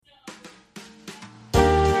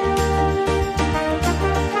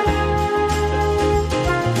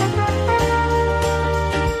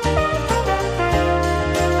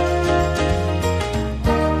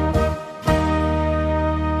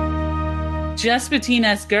just between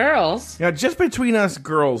us girls. Yeah, just between us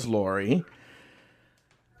girls, Lori.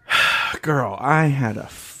 Girl, I had a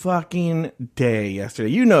fucking day yesterday.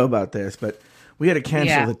 You know about this, but we had to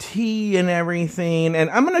cancel the tea and everything. And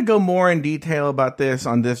I'm going to go more in detail about this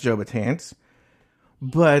on this Joe Batance.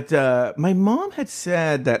 But my mom had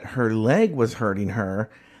said that her leg was hurting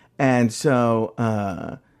her. And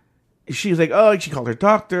so she was like, oh, she called her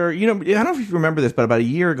doctor. You know, I don't know if you remember this, but about a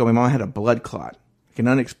year ago, my mom had a blood clot, like an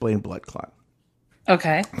unexplained blood clot.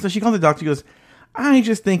 Okay. So she called the doctor. She goes, I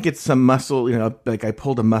just think it's some muscle, you know, like I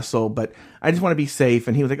pulled a muscle, but I just want to be safe.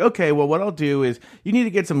 And he was like, okay, well, what I'll do is you need to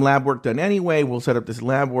get some lab work done anyway. We'll set up this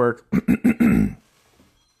lab work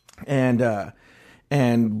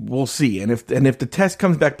and we'll see. And if the test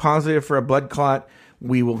comes back positive for a blood clot,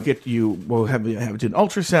 we will get you, we'll have to do an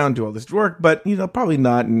ultrasound, do all this work, but, you know, probably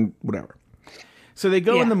not and whatever. So they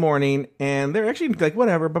go in the morning and they're actually like,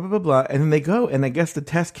 whatever, blah, blah, blah, blah. And then they go and I guess the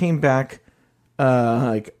test came back,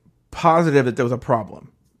 like, positive that there was a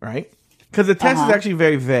problem, right? Because the test is actually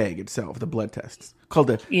very vague itself, the blood test. Called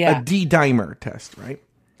a D-dimer test, right?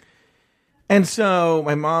 And so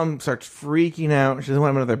my mom starts freaking out. She doesn't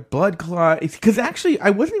want another blood clot. Because actually,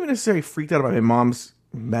 I wasn't even necessarily freaked out about my mom's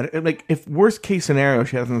like, if worst case scenario,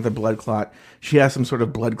 she has another blood clot, she has some sort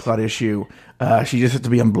of blood clot issue, she just has to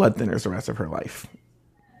be on blood thinners the rest of her life.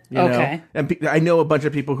 You know? And I know a bunch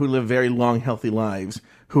of people who live very long, healthy lives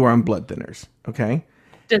who are on blood thinners, okay?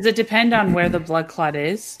 Does it depend on where the blood clot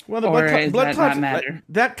is? Well, the blood clots, not matter?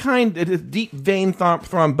 That kind, it is deep vein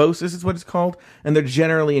thrombosis is what it's called, and they're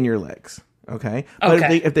generally in your legs, okay?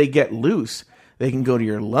 But if they get loose, they can go to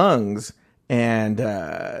your lungs, and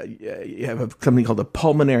you have something called a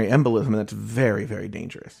pulmonary embolism, and that's very, very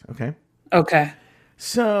dangerous, okay? Okay.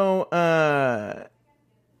 So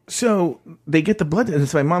they get the blood, and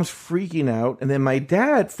so my mom's freaking out, and then my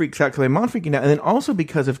dad freaks out because my mom's freaking out, and then also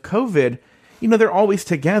because of COVID, you know, they're always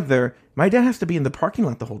together. My dad has to be in the parking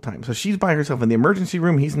lot the whole time. So she's by herself in the emergency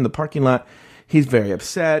room. He's in the parking lot. He's very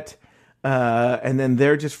upset. And then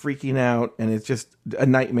they're just freaking out. And it's just a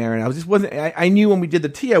nightmare. And I knew when we did the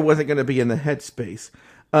tea, I wasn't going to be in the headspace.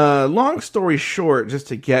 Long story short, just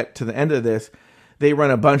to get to the end of this, they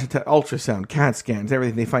run a bunch of ultrasound, CAT scans,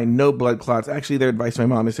 everything. They find no blood clots. Actually, their advice to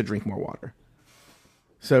my mom is to drink more water.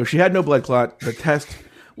 So she had no blood clot. The test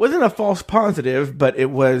wasn't a false positive, but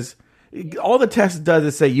it was... All the test does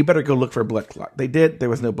is say, you better go look for a blood clot. They did. There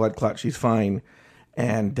was no blood clot. She's fine.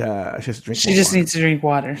 And she has to drink She just needs to drink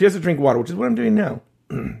water. She has to drink water, which is what I'm doing now.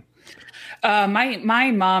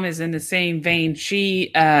 My mom is in the same vein.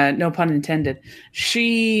 She, no pun intended,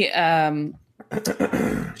 she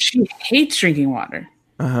hates drinking water.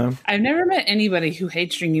 I've never met anybody who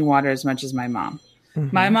hates drinking water as much as my mom.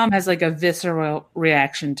 Mm-hmm. My mom has like a visceral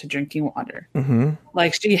reaction to drinking water. Mm-hmm.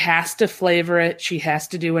 Like she has to flavor it. She has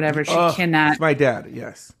to do whatever. She cannot. It's my dad.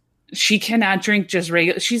 Yes. She cannot drink just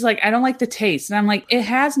regular. She's like, I don't like the taste. And I'm like, it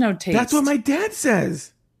has no taste. That's what my dad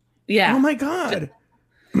says. Yeah. Oh my God.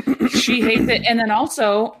 She hates it. And then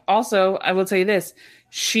also, I will tell you this.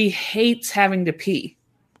 She hates having to pee.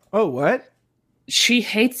 Oh, what? She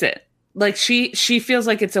hates it. Like she feels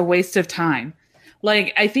like it's a waste of time.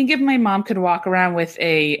 Like, I think if my mom could walk around with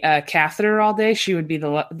a catheter all day, she would be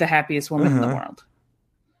the happiest woman in the world.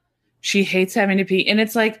 She hates having to pee. And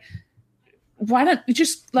it's like, why don't you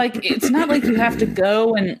just, like, it's not like you have to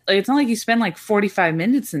go and it's not like you spend like 45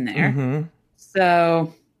 minutes in there. Mm-hmm.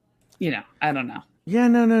 So, you know, I don't know. Yeah,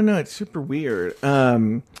 no. It's super weird.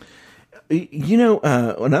 You know,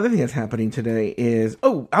 another thing that's happening today is,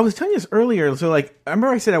 I was telling you this earlier. So, like, I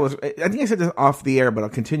remember I said I think I said this off the air, but I'll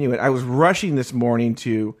continue it. I was rushing this morning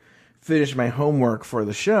to finish my homework for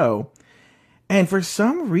the show. And for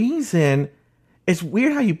some reason, it's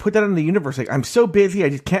weird how you put that in the universe. Like, I'm so busy, I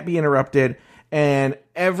just can't be interrupted. And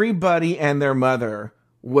everybody and their mother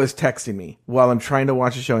was texting me while I'm trying to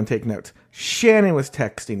watch the show and take notes. Shannon was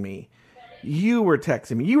texting me. You were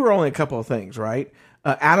texting me. You were only a couple of things, right?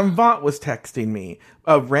 Adam Vaught was texting me.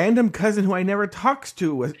 A random cousin who I never talked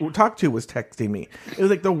to was texting me. It was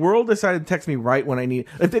like the world decided to text me right when I need.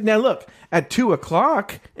 Now look, at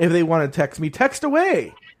 2:00, if they want to text me, text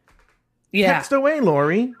away. Yeah, text away,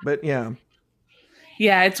 Lori. But yeah,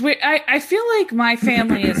 it's weird. I feel like my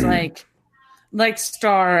family is like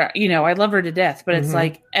Star. You know, I love her to death, but it's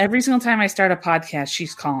like every single time I start a podcast,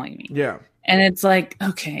 she's calling me. Yeah, and it's like,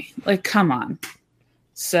 okay, like come on.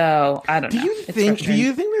 So I don't know. Do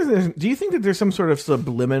you think that there's some sort of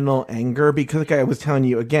subliminal anger? Because like I was telling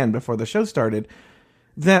you again before the show started,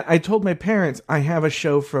 that I told my parents I have a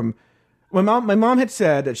show from my mom. My mom had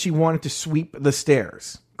said that she wanted to sweep the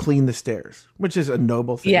stairs, clean the stairs, which is a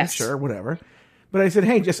noble thing. Yes. Sure, whatever. But I said,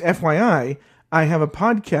 hey, just FYI, I have a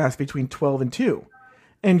podcast between 12 and 2.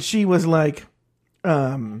 And she was like,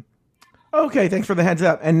 okay, thanks for the heads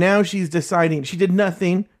up. And now she's deciding, she did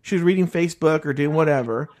nothing. She was reading Facebook or doing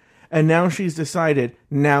whatever. And now she's decided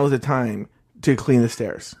now's the time to clean the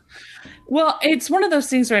stairs. Well, it's one of those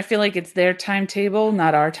things where I feel like it's their timetable,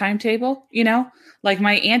 not our timetable, you know? Like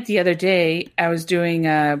my aunt the other day, I was doing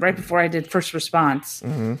right before I did First Response.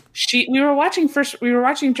 Mm-hmm. We were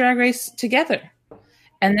watching Drag Race together.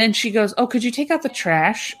 And then she goes, "Oh, could you take out the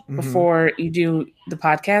trash before you do the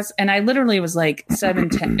podcast?" And I literally was like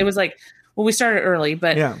 7:10. It was like, well, we started early,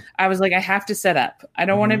 but I was like, I have to set up. I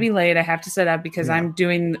don't want to be late. I have to set up because I'm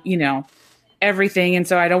doing, everything. And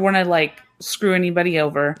so I don't want to like screw anybody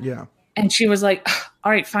over. Yeah. And she was like,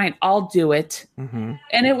 "All right, fine. I'll do it." Mm-hmm.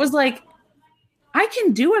 And it was like, I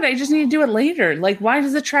can do it. I just need to do it later. Like, why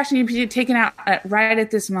does the trash need to be taken out right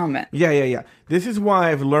at this moment? Yeah. This is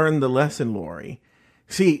why I've learned the lesson, Lori.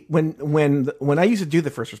 See, when I used to do the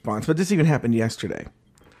First Response, but this even happened yesterday,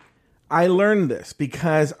 I learned this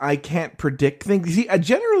because I can't predict things. See,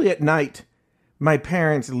 generally at night, my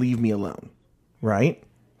parents leave me alone, right?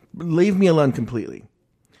 Leave me alone completely.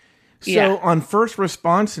 So on First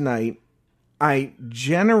Response night, I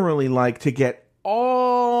generally like to get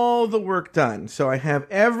all the work done. So I have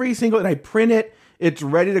every single, and I print it. It's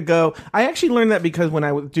ready to go. I actually learned that because when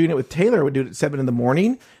I was doing it with Taylor, I would do it at 7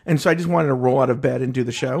 a.m. And so I just wanted to roll out of bed and do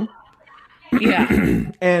the show. Yeah.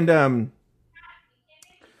 And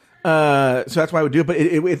so that's why I would do it. But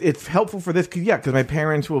it's helpful for this because my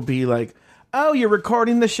parents will be like, "Oh, you're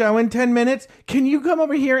recording the show in 10 minutes? Can you come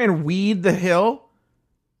over here and weed the hill?"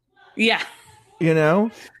 Yeah.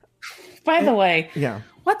 By the way,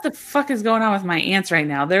 what the fuck is going on with my aunts right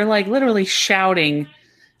now? They're like literally shouting.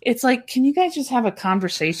 It's like, can you guys just have a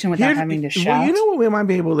conversation without having to shout? Well, you know what we might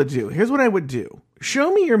be able to do? Here's what I would do. Show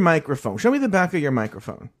me your microphone. Show me the back of your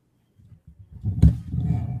microphone.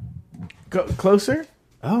 Go closer.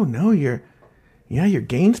 Oh, no, your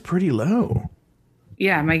gain's pretty low.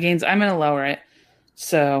 Yeah, my gain's, I'm going to lower it.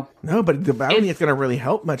 So. No, but I don't think it's going to really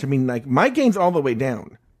help much. I mean, like, my gain's all the way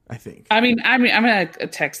down, I think. I'm going to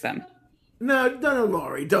text them. No,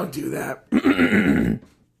 Lori, don't do that.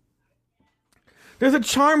 There's a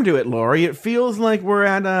charm to it, Lori. It feels like we're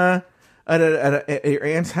at your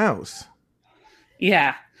aunt's house.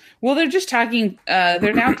 Yeah. Well, they're just talking.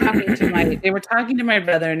 They're now talking to they were talking to my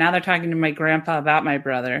brother, and now they're talking to my grandpa about my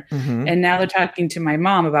brother, and now they're talking to my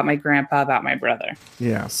mom about my grandpa about my brother.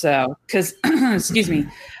 Yeah. So, because excuse me,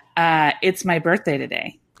 it's my birthday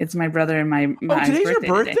today. It's my brother and my today's your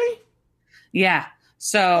birthday? Today. Yeah.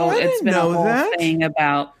 So it's been a whole thing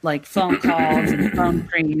about like phone calls and phone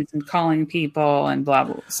screens and calling people and blah,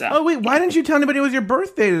 blah, blah. So, oh, wait, why didn't you tell anybody it was your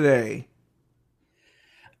birthday today?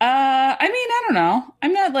 I mean, I don't know.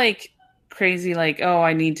 I'm not like crazy, like, oh,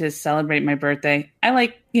 I need to celebrate my birthday. I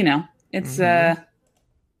like, it's,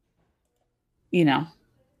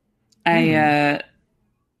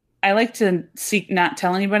 I like to not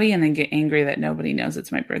tell anybody and then get angry that nobody knows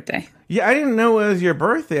it's my birthday. Yeah, I didn't know it was your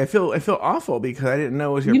birthday. I feel awful because I didn't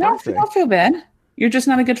know it was your birthday. You don't feel bad. You're just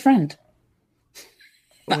not a good friend.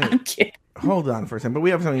 Wait, I'm kidding. Hold on for a second, but we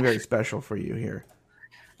have something very special for you here.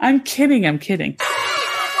 I'm kidding. I'm so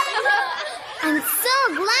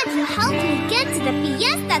glad you helped me get to the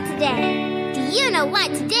fiesta today. Do you know why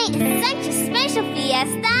today is such a special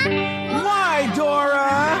fiesta? Why,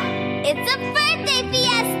 Dora? It's a birthday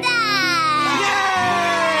fiesta!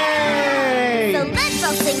 Yay! So let's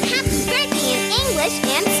all sing happy birthday in English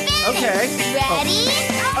and Spanish. Okay. Ready?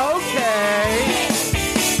 Okay.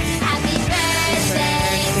 Happy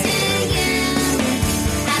birthday to you.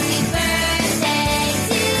 Happy birthday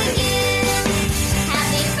to you.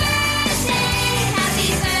 Happy birthday, happy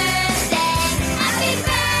birthday, happy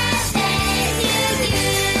birthday to you.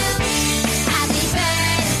 Happy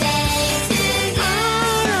birthday to you.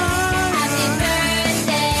 Happy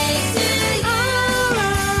birthday to you.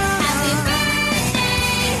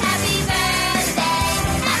 Happy birthday,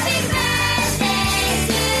 happy birthday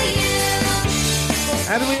to you.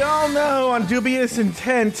 As we all know, on Dubious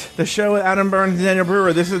Intent, the show with Adam Burns and Daniel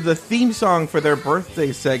Brewer, this is the theme song for their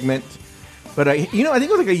birthday segment. But, I think it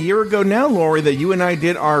was like a year ago now, Lori, that you and I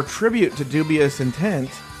did our tribute to Dubious Intent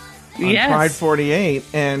on Pride 48.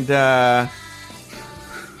 And so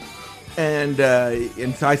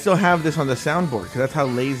I still have this on the soundboard, because that's how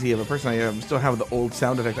lazy of a person I am. I still have the old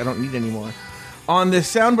sound effect I don't need anymore on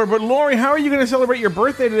this soundboard. But, Lori, how are you going to celebrate your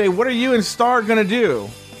birthday today? What are you and Star going to do?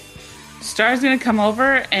 Star's going to come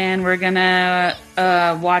over, and we're going to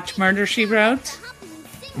watch Murder, She Wrote.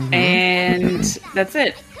 Mm-hmm. And that's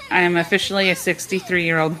it. I am officially a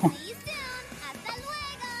 63-year-old woman.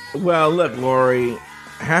 Well, look, Lori,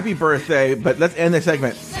 Happy birthday, but let's end the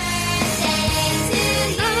segment.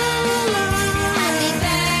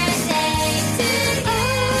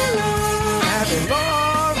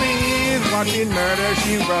 Watching Murder,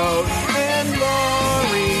 She Wrote, and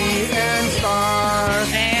Lori and Star,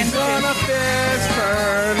 and gonna fist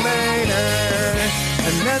her later,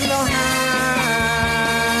 and then they'll have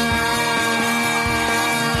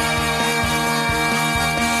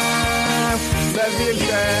lesbian sex.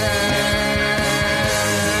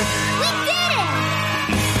 We did it!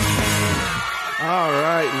 All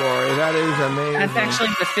right, Lori, that is amazing. That's actually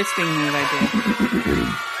the fisting move I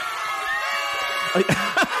did.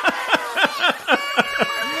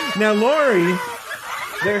 Now, Lori,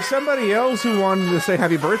 there's somebody else who wanted to say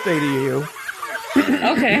happy birthday to you.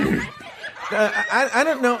 Okay. I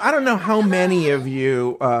don't know. I don't know how many of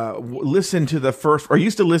you listened to the first, or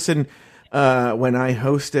used to listen when I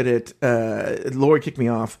hosted it. Lori kicked me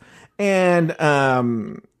off, and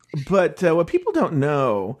but what people don't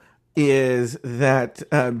know is that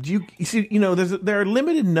you see, there are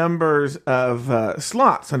limited numbers of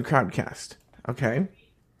slots on Crowdcast. Okay.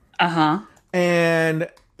 And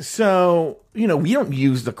so, we don't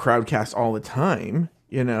use the Crowdcast all the time,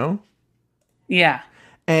 Yeah.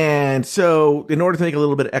 And so, in order to make a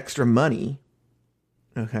little bit of extra money,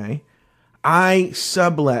 okay, I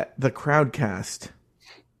sublet the Crowdcast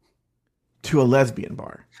to a lesbian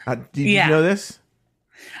bar. Did you know this?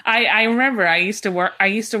 I remember. I used to work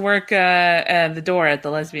the door at the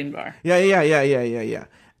lesbian bar. Yeah.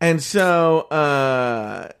 And so,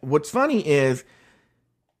 what's funny is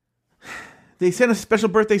they sent a special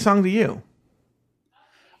birthday song to you.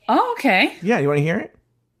 Oh, okay. Yeah, you want to hear it?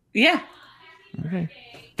 Yeah. Okay.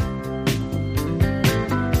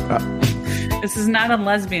 This is not a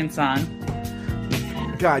lesbian song.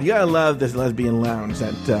 God, you gotta love this lesbian lounge.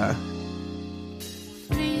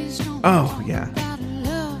 Oh yeah.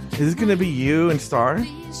 Is this gonna be you and Star?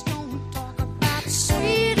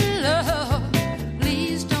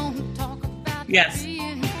 Yes.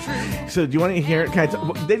 So do you want to hear it?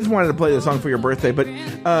 They just wanted to play the song for your birthday, but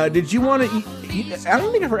did you want to? I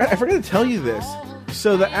don't think I forgot to tell you this.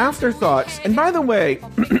 So the afterthoughts, and by the way,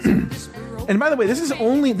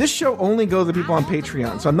 this show only goes to people on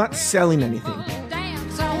Patreon, so I'm not selling anything.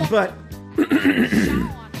 But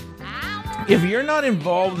if you're not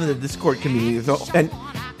involved in the Discord community, and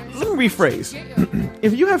let me rephrase,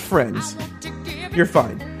 if you have friends, you're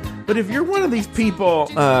fine. But if you're one of these people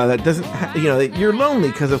that doesn't, you're lonely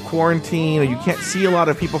because of quarantine, or you can't see a lot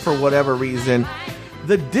of people for whatever reason,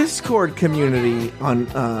 the Discord community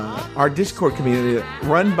our Discord community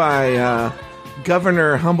run by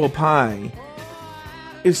Governor Humble Pie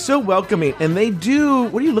is so welcoming, and they do.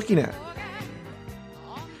 What are you looking at?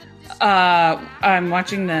 I'm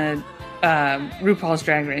watching the RuPaul's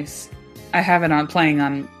Drag Race. I have it playing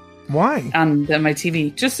on. Why? On my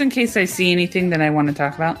TV, just in case I see anything that I want to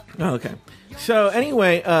talk about. Oh, okay. So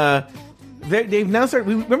anyway, they've now started.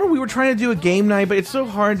 Remember, we were trying to do a game night, but it's so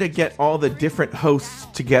hard to get all the different hosts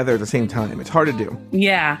together at the same time. It's hard to do.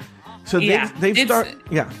 Yeah. So they've started.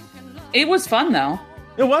 Yeah. It was fun though.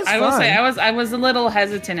 It was fun. I will say I was a little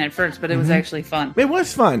hesitant at first, but it was actually fun. It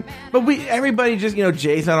was fun. But everybody just,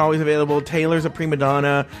 Jay's not always available. Taylor's a prima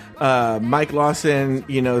donna. Mike Lawson,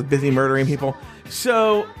 is busy murdering people.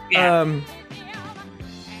 So,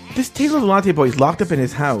 this Taylor Latte boy is locked up in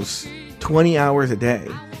his house 20 hours a day,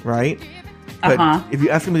 right? But if you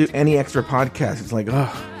ask him to do any extra podcast, it's like,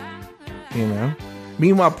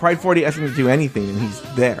 Meanwhile, Pride 40 asks him to do anything, and he's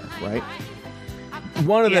there, right?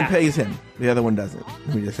 One of them pays him. The other one doesn't.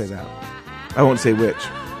 Let me just say that. I won't say which.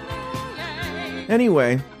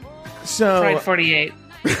 Anyway, so... Pride 48.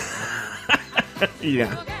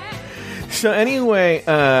 Yeah. So anyway,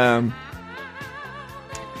 sometimes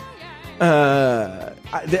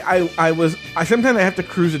I have to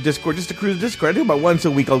cruise the Discord just to cruise the Discord. I do about once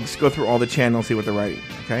a week. I'll just go through all the channels, see what they're writing.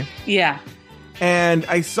 Okay. Yeah. And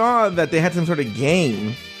I saw that they had some sort of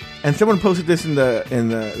game, and someone posted this in the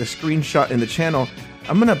screenshot in the channel.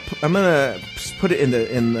 I'm gonna put it in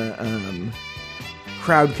the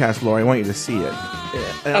Crowdcast, Lori. I want you to see it.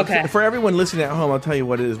 Okay. For everyone listening at home, I'll tell you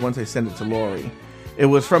what it is once I send it to Lori. It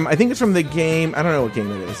was I think it's from the game. I don't know what game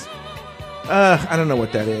it is. I don't know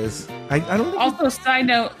what that is. I don't know. Also, side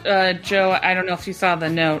note, Joe, I don't know if you saw the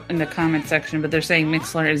note in the comment section, but they're saying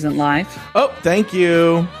Mixler isn't live. Oh, thank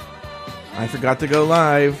you. I forgot to go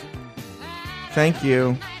live. Thank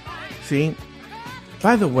you. See?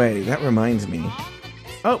 By the way, that reminds me.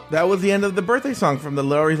 Oh, that was the end of the birthday song from the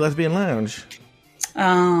Lori's Lesbian Lounge.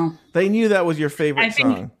 Oh. They knew that was your favorite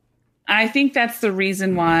song. I think that's the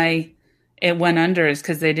reason why it went under is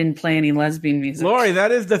because they didn't play any lesbian music. Lori,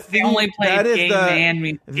 that is the theme. They only played gay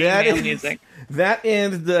male music. That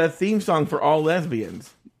is the theme song for all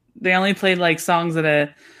lesbians. They only played like songs that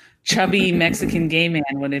a chubby Mexican gay man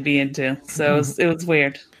would be into. So it was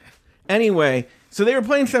weird. Anyway, so they were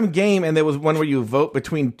playing some game, and there was one where you vote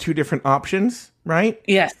between two different options, right?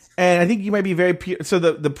 Yes. And I think you might be so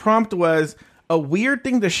the prompt was a weird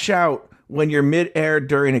thing to shout when you're midair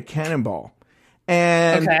during a cannonball.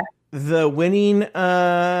 And the winning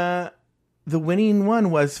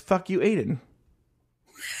one was "Fuck You, Aiden."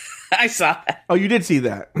 I saw that. Oh, you did see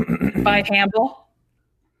that. By Hamble?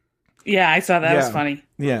 Yeah, I saw that. It was funny.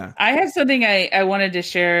 Yeah. I have something I wanted to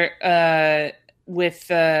share I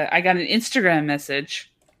got an Instagram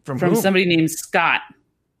message from somebody named Scott.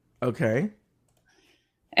 Okay.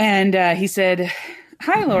 And he said,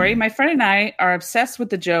 "Hi, Lori. My friend and I are obsessed with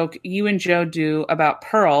the joke you and Joe do about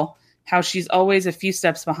Pearl, how she's always a few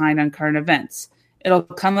steps behind on current events. It'll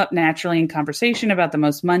come up naturally in conversation about the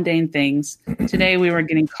most mundane things. Today we were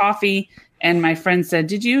getting coffee, and my friend said,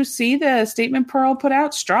 'Did you see the statement Pearl put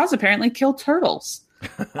out? Straws apparently kill turtles.'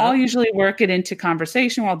 I'll usually work it into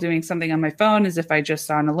conversation while doing something on my phone as if I just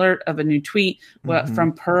saw an alert of a new tweet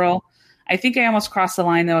from Pearl. I think I almost crossed the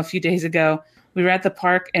line, though, a few days ago. We were at the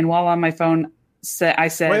park, and while on my phone, I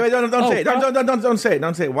said, wait, don't say it. Don't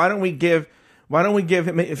say it. Why don't we give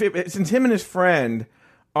him, since him and his friend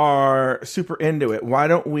are super into it, why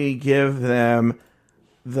don't we give them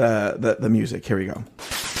the music? Here we go.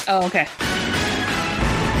 Oh, okay.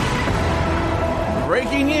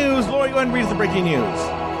 Breaking news. Lori, go ahead and read the breaking news.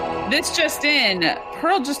 This just in.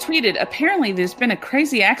 Pearl just tweeted, apparently there's been a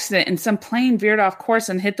crazy accident and some plane veered off course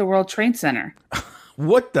and hit the World Trade Center.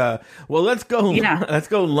 What the? Well, let's go. Yeah. Let's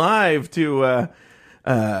go live to, I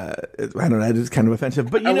don't know, it's kind of offensive,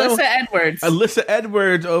 but Alyssa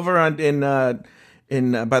Edwards over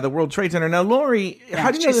in by the World Trade Center. Now, Lori,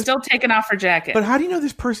 how do you know she's still taking off her jacket? But how do you know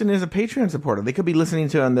this person is a Patreon supporter? They could be listening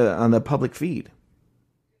to on the public feed.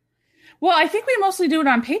 Well, I think we mostly do it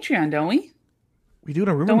on Patreon, don't we? We do it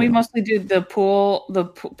on Rumor Don't Mill. we mostly do the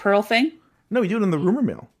Pearl thing? No, we do it on the Rumor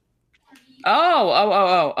Mill.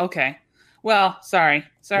 Oh, okay. Well, sorry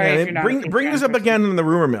if you're not. Bring this up again in the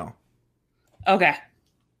Rumor Mill. Okay.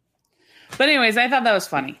 But anyways, I thought that was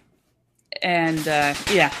funny. And,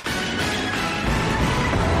 yeah.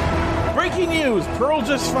 Breaking news. Pearl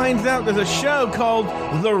just finds out there's a show called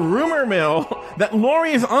The Rumor Mill that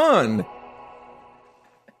Lori is on.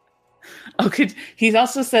 Oh, he's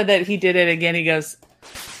also said that he did it again. He goes,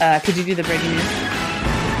 could you do the breaking news?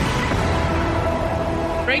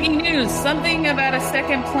 Breaking news. Something about a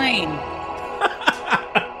second plane.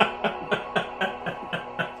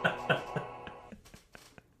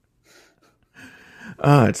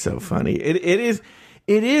 Oh, it's so funny. It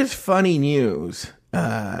is funny news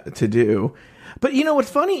to do. But you know what's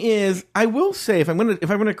funny is, I will say, if I'm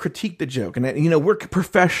gonna critique the joke, and we're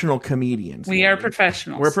professional comedians. We are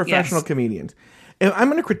professionals. We're professional comedians. If I'm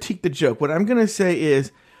gonna critique the joke, what I'm gonna say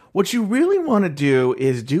is, what you really want to do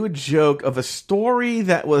is do a joke of a story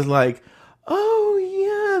that was like, oh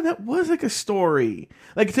yeah, that was like a story.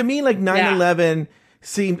 Like, to me, like 9/11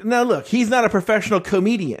 seemed. Now look, he's not a professional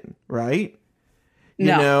comedian, right?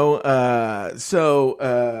 No. Or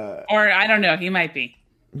I don't know. He might be.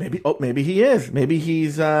 Maybe he is. Maybe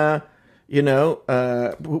he's, who's a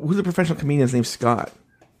professional comedian's named Scott?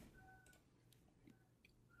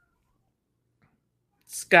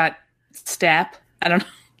 Scott Stapp. I don't know.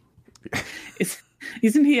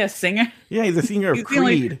 Isn't he a singer? Yeah, he's a singer of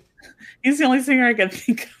Creed. He's the only singer I can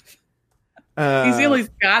think of. He's the only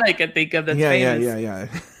Scott I can think of that's famous. Yeah.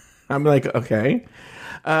 I'm like, okay.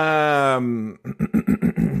 Hold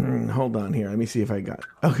on here. Let me see if I got.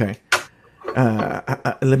 Okay.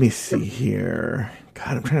 Let me see here.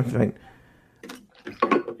 God, I'm trying to find.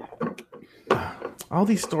 All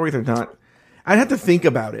these stories are not. I'd have to think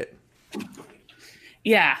about it.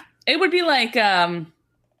 Yeah, it would be like,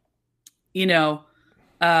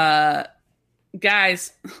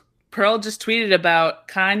 guys. Pearl just tweeted about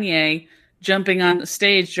Kanye jumping on the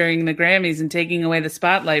stage during the Grammys and taking away the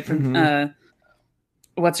spotlight from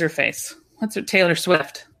what's her face? Taylor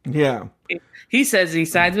Swift. Yeah. He says he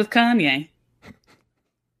sides with Kanye.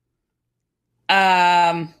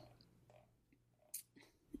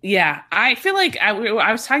 Yeah, I feel like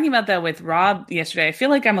I was talking about that with Rob yesterday. I feel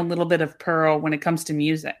like I'm a little bit of Pearl when it comes to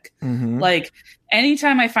music. Mm-hmm. Like,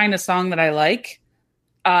 anytime I find a song that I like,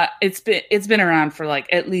 it's been around for like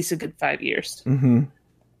at least a good 5 years. Mm-hmm.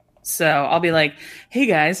 So I'll be like, "Hey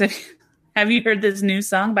guys, have you heard this new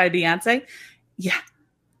song by Beyonce?" Yeah,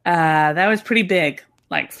 that was pretty big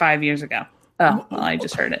like 5 years ago. Oh, well, I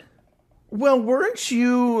just heard it. Well, weren't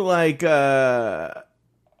you like? Oh,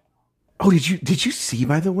 did you see?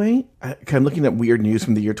 By the way, I'm looking at weird news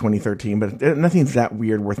from the year 2013, but nothing's that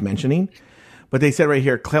weird worth mentioning. But they said right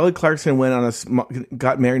here, Kelly Clarkson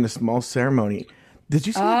got married in a small ceremony. Did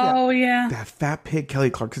you see that fat pig Kelly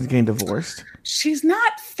Clarkson's getting divorced? She's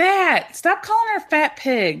not fat. Stop calling her fat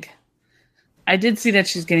pig. I did see that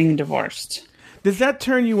she's getting divorced. Does that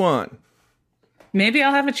turn you on? Maybe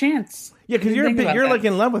I'll have a chance. Yeah, because you're like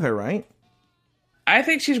in love with her, right? I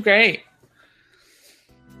think she's great.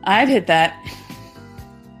 I'd hit that.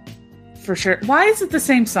 For sure. Why is it the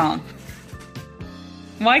same song?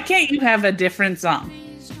 Why can't you have a different song?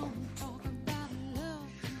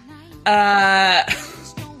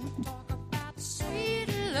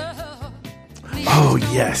 Oh,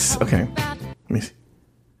 yes. Okay. Let me see.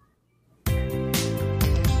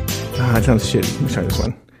 That sounds shit. Let me try this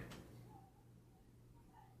one.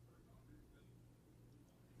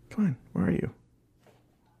 Come on. Where are you?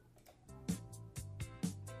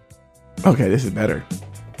 Okay, this is better.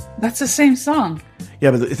 That's the same song.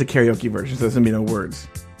 Yeah, but it's a karaoke version, so there's going to be no words.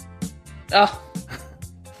 Oh.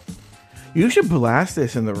 You should blast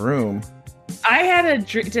this in the room. I had a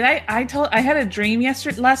dream. I had a dream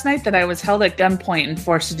last night that I was held at gunpoint and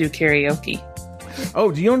forced to do karaoke.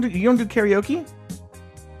 Oh, you don't do karaoke?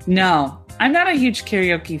 No, I'm not a huge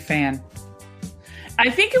karaoke fan. I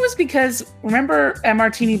think it was because, remember at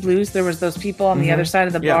Martini Blues, there was those people on the other side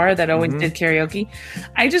of the bar that always did karaoke.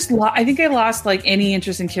 I think I lost like any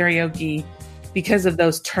interest in karaoke because of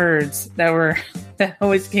those turds that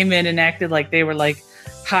always came in and acted like they were like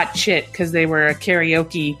hot shit because they were they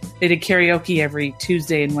did karaoke every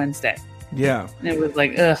Tuesday and Wednesday. Yeah. And it was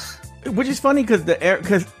like, ugh. Which is funny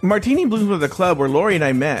because Martini Blues was a club where Lori and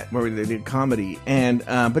I met, where they did comedy, and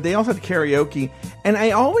but they also had karaoke. And I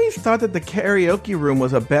always thought that the karaoke room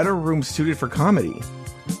was a better room suited for comedy.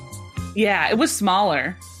 Yeah, it was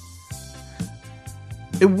smaller.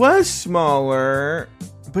 It was smaller,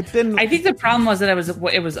 but then I think the problem was that it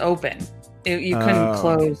was open. You couldn't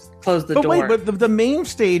close the door. Wait, but the main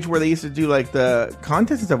stage where they used to do like the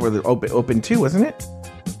contests and stuff was open too, wasn't it?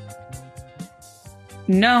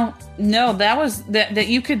 No, that was that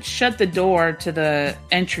you could shut the door to the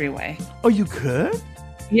entryway. Oh, you could?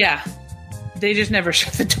 Yeah. They just never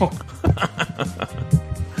shut the door.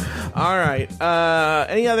 All right.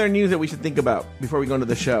 Any other news that we should think about before we go into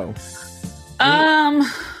the show?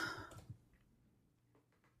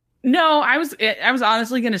 No, I was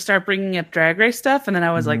honestly going to start bringing up Drag Race stuff, and then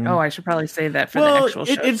I was like, oh, I should probably save that for the actual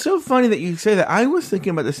show. It's so funny that you say that. I was thinking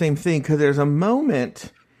about the same thing because there's a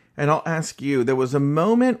moment, and I'll ask you, there was a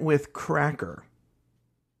moment with Cracker.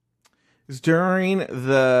 It was during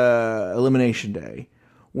the Elimination Day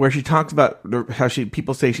where she talks about how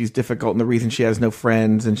people say she's difficult and the reason she has no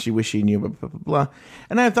friends and she wish she knew, blah, blah, blah, blah.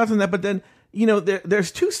 And I have thoughts on that, but then,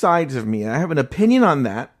 there's two sides of me. I have an opinion on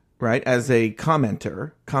that. Right, as a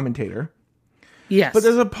commentator. Yes. But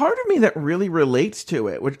there's a part of me that really relates to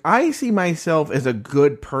it, which I see myself as a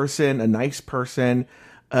good person, a nice person.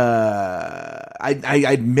 I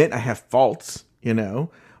admit I have faults,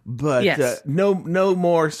 but yes. No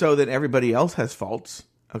more so than everybody else has faults.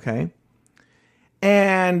 Okay.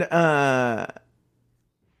 And I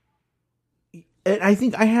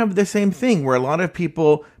think I have the same thing where a lot of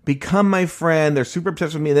people become my friend. They're super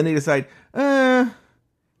obsessed with me. And then they decide,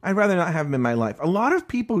 I'd rather not have them in my life. A lot of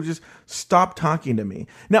people just stop talking to me.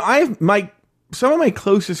 Now, some of my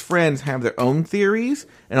closest friends have their own theories,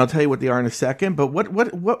 and I'll tell you what they are in a second. But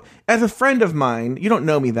what? As a friend of mine, you don't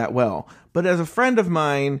know me that well, but as a friend of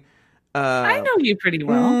mine, I know you pretty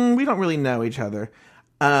well. We don't really know each other.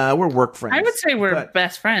 We're work friends. I would say we're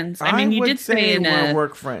best friends. I mean, you did say in we're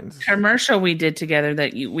work friends. Commercial we did together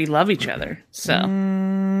that we love each other. So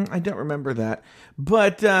I don't remember that.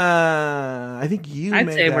 But I think I'd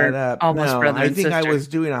made say that we're up. almost brother I and think sister. I was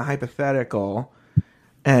doing a hypothetical.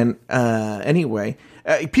 And anyway,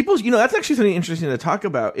 that's actually something interesting to talk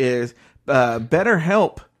about is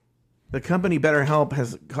BetterHelp. The company BetterHelp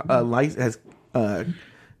has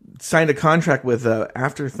signed a contract with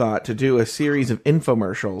Afterthought to do a series of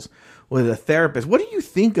infomercials with a therapist. What do you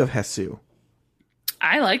think of Jesus?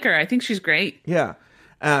 I like her. I think she's great. Yeah.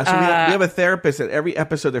 So we have a therapist at every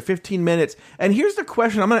episode. They're 15 minutes. And here's the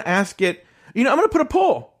question. I'm going to ask it. I'm going to put a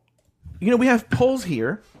poll. We have polls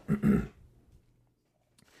here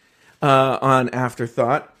on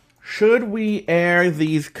Afterthought. Should we air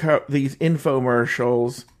these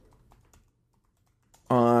infomercials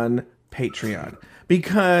on Patreon?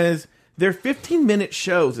 Because they're 15-minute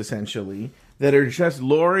shows, essentially, that are just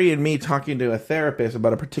Lori and me talking to a therapist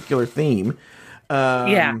about a particular theme.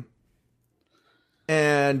 Yeah.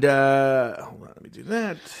 And hold on, let me do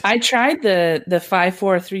that. I tried the 5,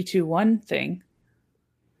 4, 3, 2, 1 thing.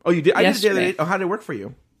 Oh, you did? I did yesterday. it the other day. Oh, how did it work for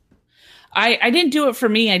you? I didn't do it for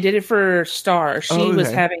me. I did it for Star. She was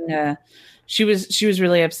having she was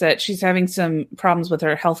really upset. She's having some problems with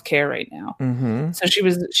her health care right now. Mm-hmm. So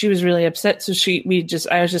she was really upset. So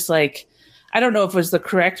I was just like, I don't know if it was the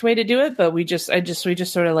correct way to do it, but we just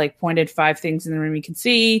sort of like pointed 5 things in the room you can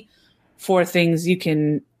see, 4 things you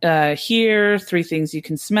can hear, 3 things you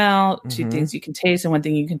can smell, 2 things you can taste, and 1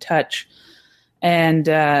 thing you can touch.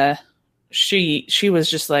 And she was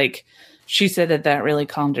just like, she said that really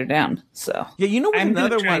calmed her down. So yeah, you know, I'm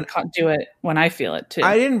another one do it when I feel it too.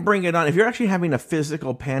 I didn't bring it on. If you're actually having a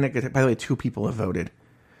physical panic attack, by the way, 2 people have voted.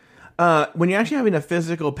 When you're actually having a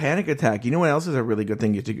physical panic attack, you know what else is a really good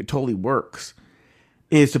thing? It totally works.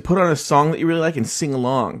 Is to put on a song that you really like and sing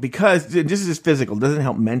along, because this is just physical. It doesn't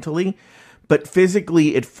help mentally, but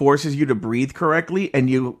physically it forces you to breathe correctly,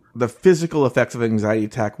 and the physical effects of an anxiety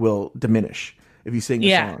attack will diminish if you sing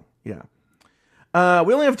a song. Yeah.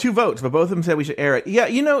 We only have 2 votes, but both of them said we should air it. Yeah,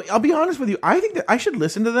 you know, I'll be honest with you. I think that I should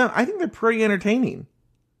listen to them. I think they're pretty entertaining.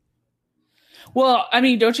 Well, I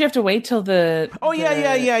mean, don't you have to wait till the? Oh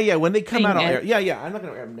yeah. When they come out, I'll air. Yeah. I'm not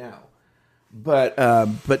going to air them now. But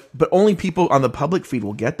only people on the public feed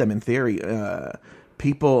will get them in theory.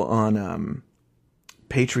 People on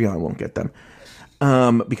Patreon won't get them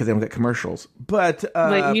because they don't get commercials. But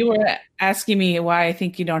you were asking me why I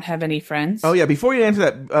think you don't have any friends. Oh yeah, before you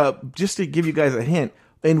answer that, just to give you guys a hint,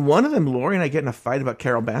 in one of them, Lori and I get in a fight about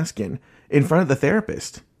Carol Baskin in front of the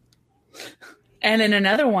therapist. And in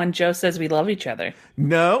another one, Joe says we love each other.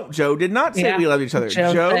 No, Joe did not say we love each other.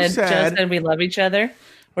 Joe said we love each other.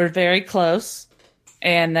 We're very close,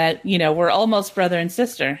 and that, you know, we're almost brother and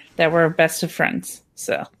sister, that we're best of friends.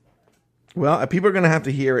 So, well, people are going to have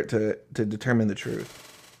to hear it to determine the truth.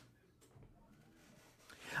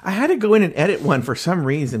 I had to go in and edit one for some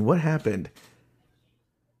reason. What happened?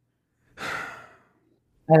 I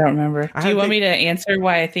don't remember. Do you want me to answer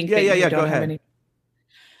why I think that you don't go have ahead. any?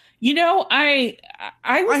 You know, I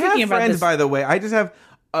was thinking about friends, this. by the way. I just have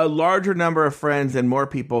a larger number of friends and more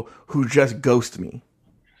people who just ghost me.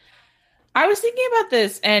 I was thinking about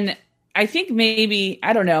this, and I think maybe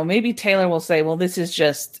Taylor will say, well, this is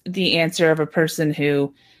just the answer of a person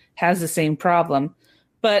who has the same problem.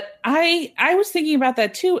 But I was thinking about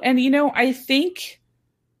that too. And, you know, I think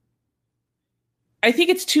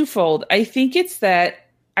it's twofold. I think that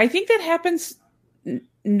happens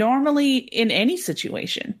normally in any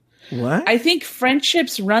situation. What? I think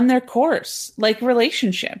friendships run their course like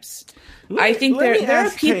relationships. I think there are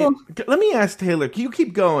people. Let me ask Taylor. You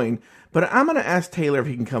keep going. But I'm going to ask Taylor if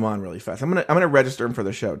he can come on really fast. I'm going to register him for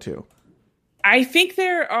the show too. I think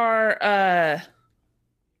there are.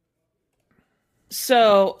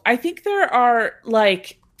 So I think there are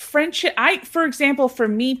like friendship. For example, for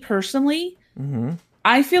me personally,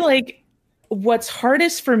 I feel like what's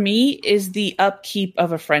hardest for me is the upkeep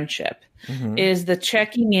of a friendship. Is the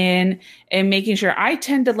checking in and making sure. I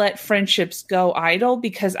tend to let friendships go idle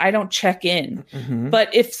because I don't check in.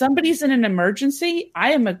 But if somebody's in an emergency,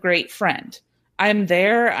 I am a great friend. I'm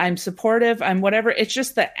there. I'm supportive. I'm whatever. It's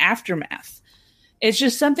just the aftermath. It's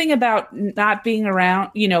just something about not being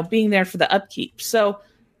around, you know, being there for the upkeep. So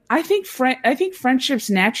I think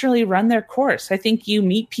friendships naturally run their course. I think you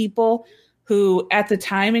meet people who at the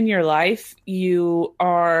time in your life you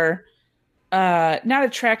are not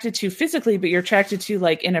attracted to physically, but you're attracted to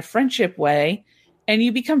like in a friendship way, and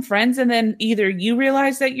you become friends. And then either you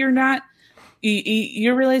realize that you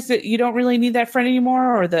realize that you don't really need that friend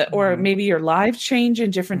anymore, or maybe your lives change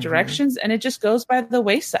in different directions, and it just goes by the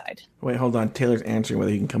wayside. Wait, hold on. Taylor's answering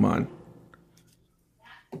whether he can come on.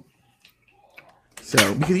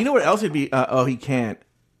 So, because you know what else it'd be? He can't.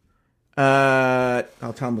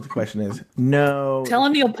 I'll tell him what the question is. No. Tell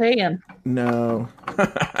him you'll pay him. No.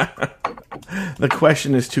 The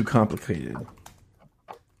question is too complicated.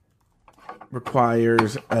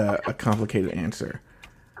 Requires a complicated answer.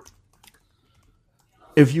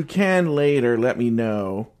 If you can later, let me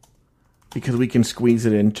know, because we can squeeze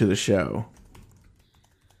it into the show.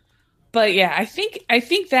 But yeah, I think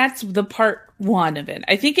that's the part one of it.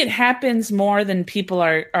 I think it happens more than people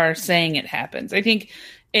are saying it happens. I think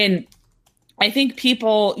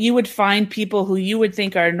people, you would find people who you would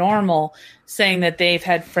think are normal saying that they've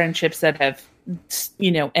had friendships that have,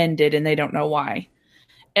 you know, ended and they don't know why.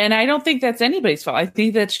 And I don't think that's anybody's fault. I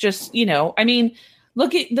think that's just, you know, I mean,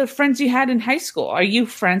 look at the friends you had in high school. Are you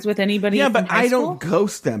friends with anybody? Yeah, but I don't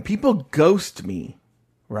ghost them. People ghost me,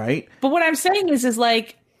 right? But what I'm saying is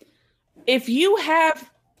like, if you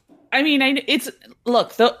have, I mean,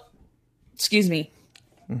 excuse me.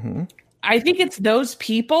 I think it's those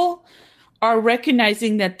people are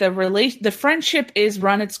recognizing that the friendship is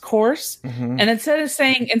run its course. And instead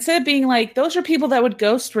of being like, those are people that would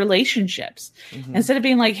ghost relationships, instead of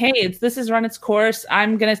being like, hey, this is run its course.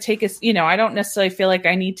 I'm going to take I don't necessarily feel like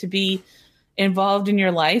I need to be involved in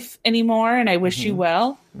your life anymore. And I wish you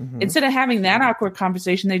well. Instead of having that awkward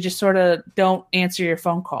conversation, they just sort of don't answer your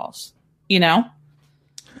phone calls,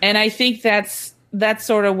 And I think that's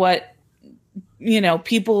sort of what,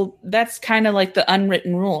 people, that's kind of like the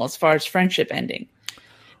unwritten rule as far as friendship ending.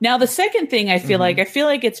 Now, the second thing I feel like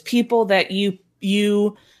it's people that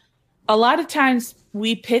you, a lot of times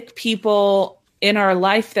we pick people in our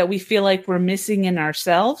life that we feel like we're missing in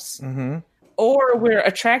ourselves, or we're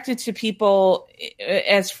attracted to people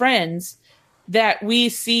as friends that we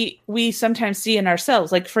sometimes see in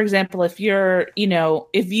ourselves. Like, for example, if you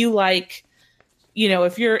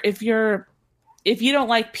don't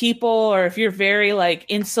like people, or if you're very like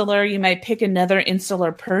insular, you might pick another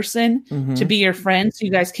insular person to be your friend, so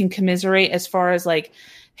you guys can commiserate as far as like,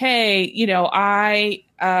 hey, we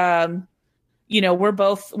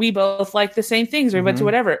both like the same things, or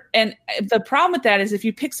whatever. And the problem with that is if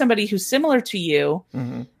you pick somebody who's similar to you,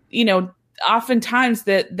 oftentimes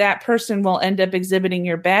that person will end up exhibiting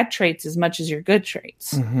your bad traits as much as your good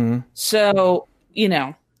traits. So,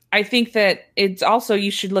 I think that it's also,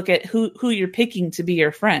 you should look at who you're picking to be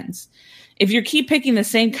your friends. If you keep picking the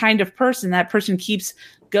same kind of person, that person keeps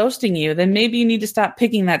ghosting you, then maybe you need to stop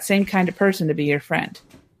picking that same kind of person to be your friend.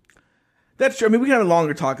 That's true. I mean, we got a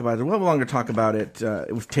longer talk about it. We'll have a longer talk about it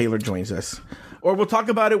if Taylor joins us. Or we'll talk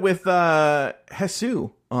about it with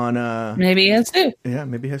Jesus on... maybe Jesus. Yeah,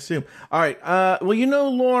 maybe Jesus. All right.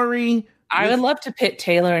 Well, Lori... I would love to pit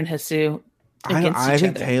Taylor and Jesus. I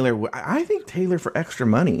think Taylor, for extra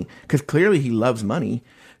money, because clearly he loves money,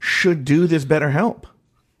 should do this BetterHelp.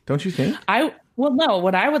 Don't you think? No.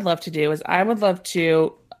 What I would love to do is I would love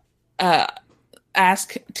to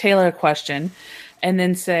ask Taylor a question, and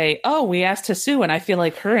then say, "Oh, we asked Jesus, and I feel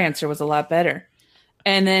like her answer was a lot better,"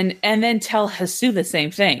 and then tell Jesus the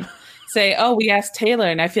same thing. Say, "Oh, we asked Taylor,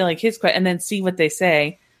 and I feel like his question," and then see what they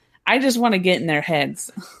say. I just want to get in their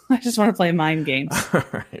heads. I just want to play mind games. All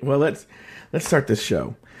right. Well, let's start this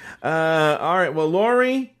show. All right. Well,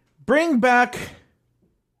 Lori, bring back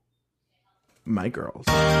my girls.